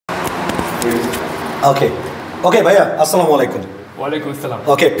Okay. Okay, Bhaiya. Assalamu alaikum. Walaikum salam.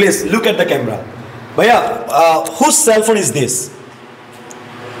 Okay, please look at the camera. Bhaiya, whose cell phone is this?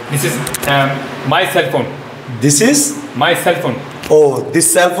 This is my cell phone. This is? My cell phone. Oh,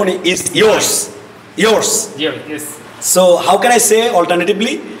 this cell phone is yours. Yours. Yeah, yes. So how can I say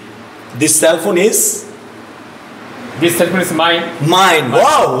alternatively? This cell phone is? This cell phone is mine. Mine.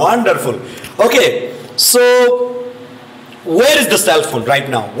 Wow, wonderful. Okay, so where is the cell phone right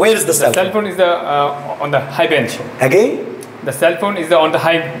now? Where is the cell Cell phone? phone is on the high bench. Again? The cell phone is on the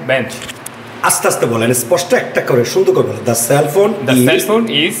high bench. আস্তে আস্তে বলেন স্পষ্ট একটা করে সুন্দর করে বলেন the cell phone The cell phone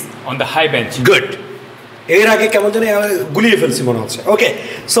is on the high bench. Good এর আগে কেমন জানি গুলিয়ে ফেলছি মনে হচ্ছে okay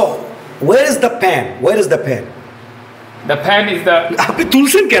so where is the pan where is the pan The pen is the আপনি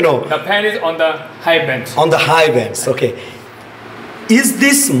তুলছেন কেন the pen is on the high bench. On the high bench okay is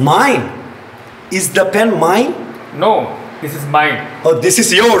this mine is the pan mine No, this is mine. Oh, this is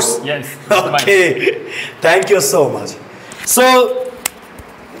yours. Yes. This is mine. Okay. Thank you so much. So,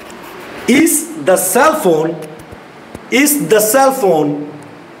 is the cell phone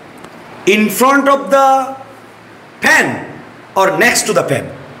in front of the pen or next to the pen?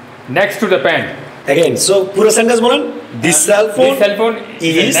 Next to the pen. Again, so pura sentence bolan. This cell phone. This cell phone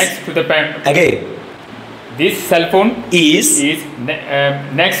is next to the pen. Again. This cell phone Is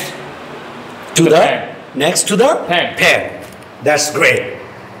next to the pen. next to the Pen. pen. That's great.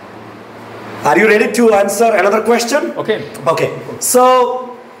 Are you ready to answer another question? Okay. Okay. So,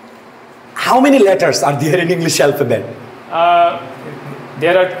 how many letters are there in English alphabet?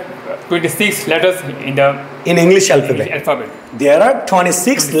 There are 26 letters in the In English alphabet. alphabet. There are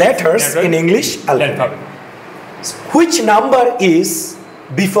 26 letters in English alphabet. Which number is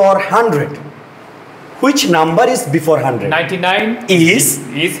before 100? Which number is before 100? 99 Is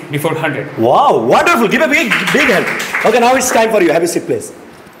before 100. Wow, wonderful. Give a big hand. Okay, now it's time for you. Have a seat, please.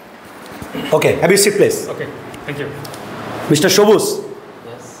 Okay, have a seat, please. Okay, thank you. Mr. Shobus,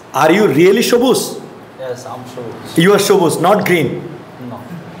 Yes. are you really Shobus? Yes, I'm sure. You are Shobus, not green. No.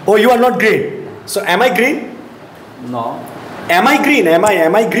 Oh, you are not green. So am I green? No. Am I green? Am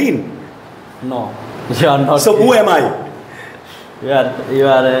I green? No. You are not. So who am I? You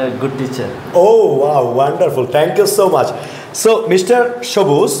are a good teacher. Oh wow, wonderful. Thank you so much. So Mr.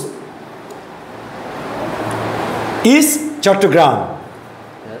 Shobus, is Chattogram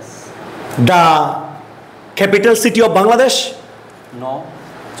Yes. the capital city of Bangladesh? No.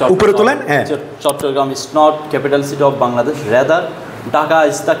 উপরে তোলেন, হ্যাঁ। Chattogram is not capital city of Bangladesh. Rather, Dhaka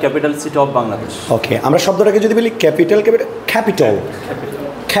is the capital city of Bangladesh. Okay, আমরা শব্দটাকে যদি বলি capital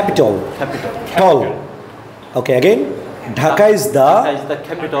Capital. tall. Okay, again, Dhaka is the Dhaka is the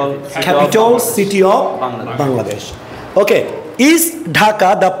capital city of Bangladesh. Okay, is Dhaka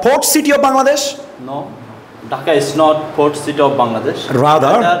the port city of Bangladesh? No. Dhaka is not port city of Bangladesh.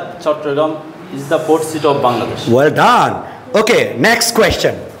 Rather, Chattogram is the port city of Bangladesh. Well done. Okay, next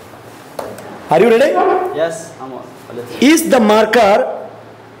question. Are you ready? Yes, I'm Is the marker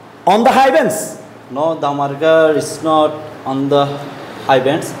on the high bench? No, the marker is not on the high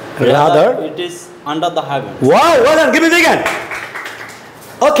bench. Rather, it is under the high bench. Wow, well done. Give me the hand.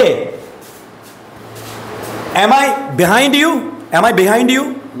 Okay. Am I behind you? Am I behind you?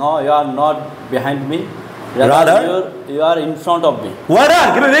 No, you are not behind me. Rather, you are in front of me. Well done.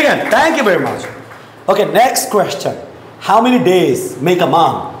 Give me the hand. Thank you very much. Okay, next question. How many days make a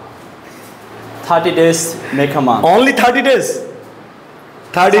month? 30 days make a month. Only 30 days.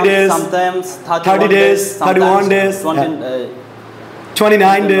 30 days. Sometimes 30 days, 31 days,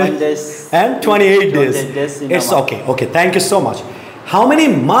 29 days, and 28 days. It's okay. Okay, thank you so much. How many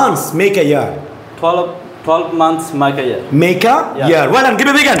months make a year? 12 months make a year. Make a year. Well done. Give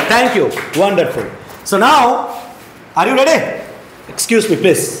me a big hand. Thank you. Wonderful. So now, are you ready? Excuse me,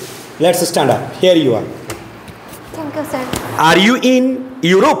 please. Let's stand up. Here you are. Thank you, sir. Are you in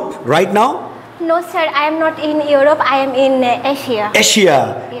Europe right now? No, sir, I am not in Europe. I am in Asia. Asia.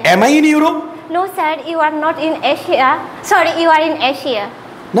 Yeah. Am I in Europe? No, sir, you are not in Asia. Sorry, you are in Asia.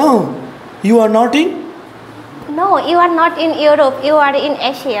 No. You are not in? No, you are not in Europe. You are in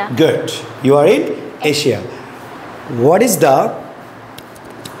Asia. Good. You are in Asia. What is the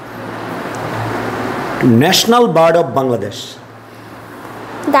national bird of Bangladesh?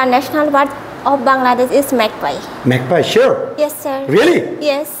 The national bird of Bangladesh is magpie. Magpie, sure. Yes, sir. Really?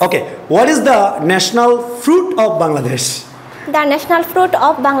 Yes. Okay. What is the national fruit of Bangladesh? The national fruit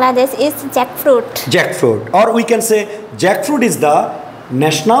of Bangladesh is jackfruit. Jackfruit. Or we can say jackfruit is the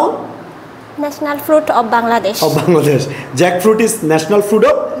national fruit of Bangladesh. of Bangladesh. Jackfruit is national fruit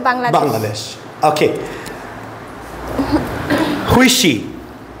of Bangladesh. Okay. Who is she?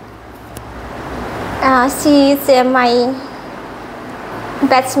 She is my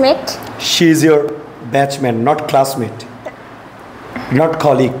batchmate. She is your Batchmate, not classmate, not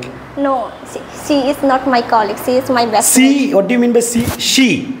colleague. No, she is not my colleague. She is my best friend. C, what do you mean by C?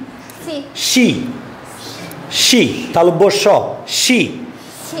 She. She. She. Talubbo Shaw. She.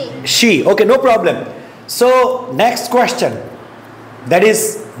 She. Okay, no problem. So, next question. That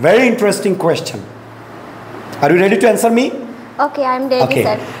is very interesting question. Are you ready to answer me? Okay, I am ready, Okay.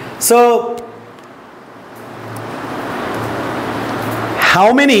 sir. So,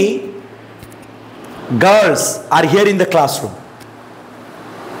 how many girls are here in the classroom?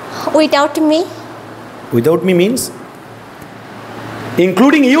 Without me? Without me means?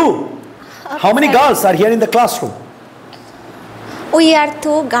 Including you. How many sir. girls are here in the classroom? We are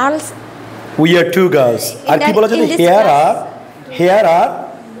two girls. We are two girls. In আর কি the- বলা যাবে? in this Here class. are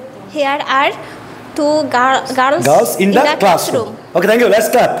Here are two girls in the classroom. Okay, thank you. Let's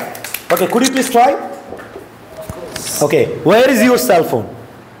clap. Okay, could you please try? Okay, where is your cell phone?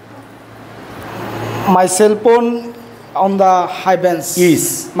 My cell phone on the high bench. Is.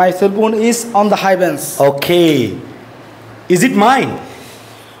 My cell phone is on the high bench. Okay. Is it mine?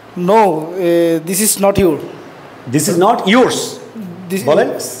 No, this is not your. This is not yours. This, বলেন।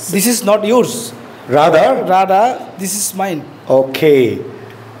 this is not yours. Rather, Rather, this is mine. okay.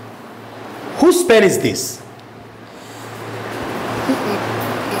 Whose pen is this?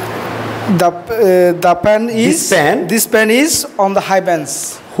 The pen is. This pen? This pen is on the high bench.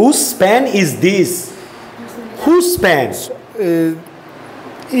 Whose pen is this? Whose pen?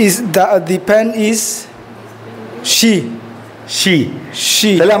 Is the pen is she. She.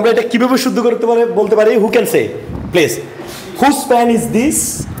 She. তাহলে আমরা এটা কিভাবে শুদ্ধ করতে পারি বলতে পারি? Who can say? Please. Whose pen is this?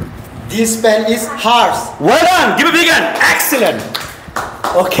 This pen is hers. Well done. Give a big hand. Excellent.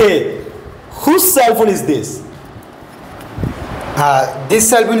 Okay. Whose cell phone is this? This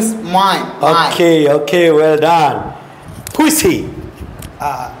cell phone is mine. Okay. Okay. Well done. Who is he?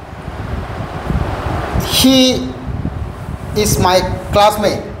 He is my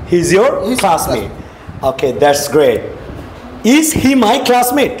classmate. He's your He's classmate. Okay. That's great. Is he my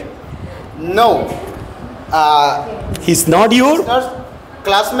classmate? No. He's not your. Not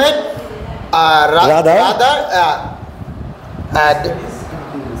classmate. Rather?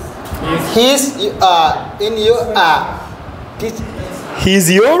 He's in your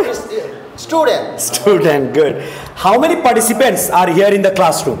He's your student. student. Good. How many participants are here in the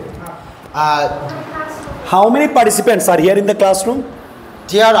classroom? How many participants are here in the classroom?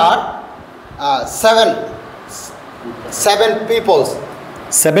 There are seven people.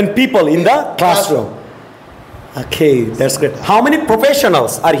 7 people in the classroom. Okay, that's great. How many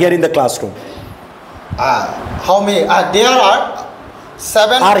professionals are here in the classroom? How many? There are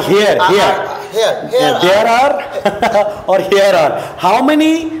seven. Are here. Here. There are or here are. How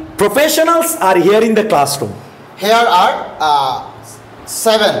many professionals are here in the classroom? Here are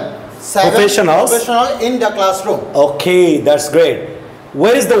seven. Professionals? Professional in the classroom. Okay, that's great.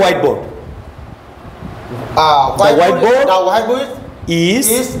 Where is the whiteboard? whiteboard The whiteboard Is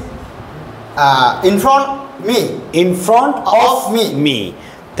is in front me. in front of Of me. me.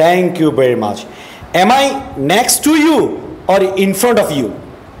 Thank you very much. Am I next to you or in front of you?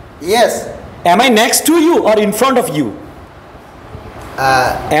 Yes. Am I next to you or in front of you?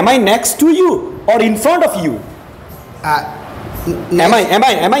 Am I next to you or in front of you?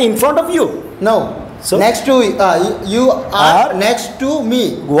 Am I in front of you? No. So? Next to you are Are? next to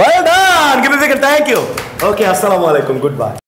me. Well done. Give me a second. Thank you. Okay. Assalamu alaikum. Goodbye.